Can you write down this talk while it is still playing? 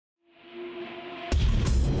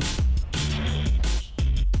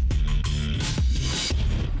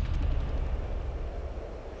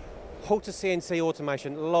Halter CNC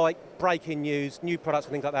Automation, like breaking news, new products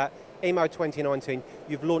and things like that. EMO 2019,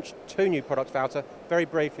 you've launched 2 new products for Halter, very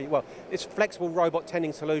briefly. Well, it's flexible robot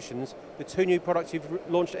tending solutions. The 2 new products you've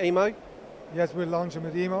launched at EMO? Yes, we launched them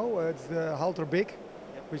at EMO. It's the HALTER BIG,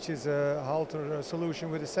 which is a Halter solution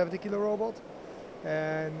with a 70-kilo robot.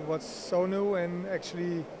 And what's so new and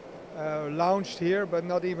actually launched here, but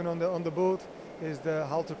not even on the booth, is the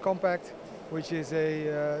HALTER Compact, which is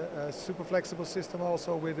a super flexible system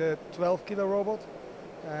also with a 12-kilo robot.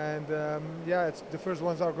 And yeah, the first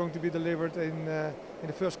ones are going to be delivered in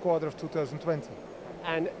the first quarter of 2020.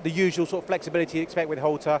 And the usual sort of flexibility you expect with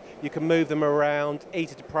Halter, you can move them around,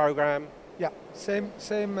 easy to program. Yeah, same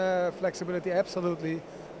flexibility, absolutely.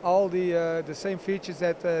 All the same features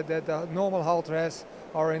that the normal Halter has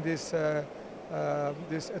are in this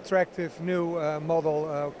attractive new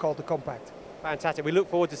model called the Compact. Fantastic. We look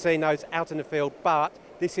forward to seeing those out in the field, but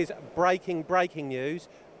this is breaking news.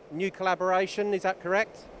 New collaboration, is that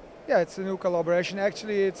correct? Yeah, it's a new collaboration.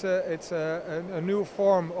 Actually, it's a new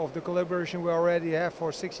form of the collaboration we already have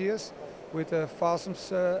for 6 years with the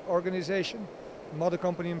Fastems organization, mother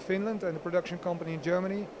company in Finland and the production company in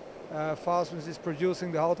Germany. Fastems is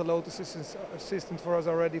producing the Halter load assistant for us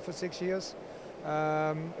already for 6 years.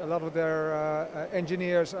 A lot of their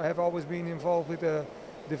engineers have always been involved with the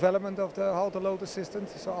development of the Halter load assistant,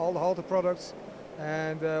 so all the Halter products.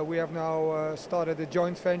 And we have now started a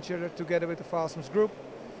joint venture together with the Fastems Group.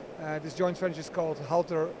 This joint venture is called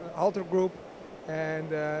Halter Group, and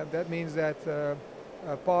that means that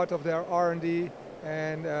part of their R&D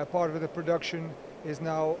and part of the production is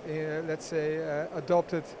now, let's say,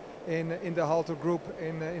 adopted in the Halter Group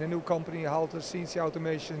in a new company, Halter CNC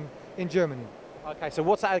Automation in Germany. Okay, so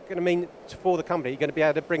what's that going to mean for the company? Are you going to be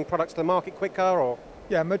able to bring products to the market quicker, or?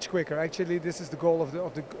 Yeah, much quicker. Actually, this is the goal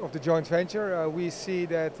of the joint venture. We see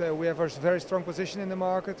that we have a very strong position in the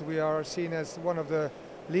market. We are seen as one of the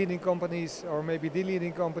leading companies, or maybe the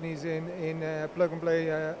leading companies in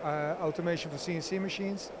plug-and-play automation for CNC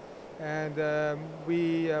machines. And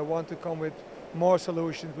we want to come with more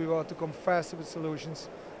solutions. We want to come faster with solutions.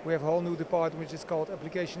 We have a whole new department which is called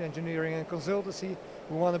Application Engineering and Consultancy.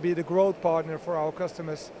 We want to be the growth partner for our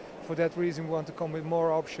customers. For that reason, we want to come with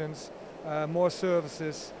more options, more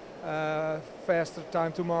services, faster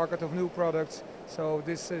time to market of new products. So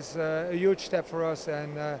this is a huge step for us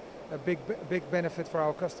and a big benefit for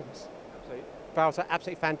our customers. Absolutely. Wouter,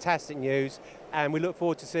 absolutely fantastic news, and we look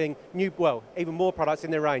forward to seeing even more products in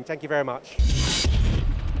their range. Thank you very much.